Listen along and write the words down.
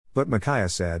But Micaiah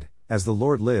said, "As the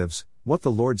Lord lives, what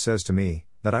the Lord says to me,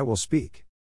 that I will speak."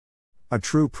 A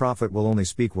true prophet will only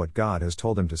speak what God has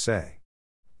told him to say.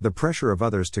 The pressure of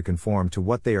others to conform to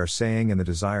what they are saying and the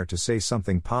desire to say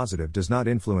something positive does not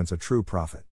influence a true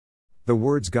prophet. The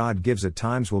words God gives at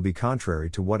times will be contrary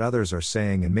to what others are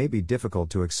saying and may be difficult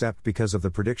to accept because of the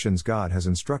predictions God has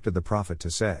instructed the prophet to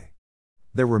say.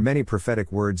 There were many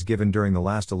prophetic words given during the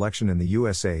last election in the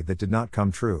USA that did not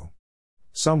come true.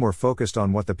 Some were focused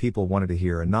on what the people wanted to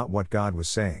hear and not what God was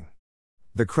saying.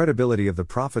 The credibility of the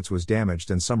prophets was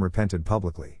damaged and some repented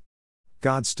publicly.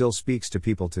 God still speaks to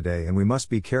people today and we must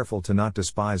be careful to not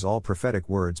despise all prophetic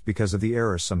words because of the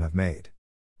errors some have made.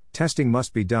 Testing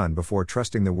must be done before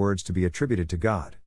trusting the words to be attributed to God.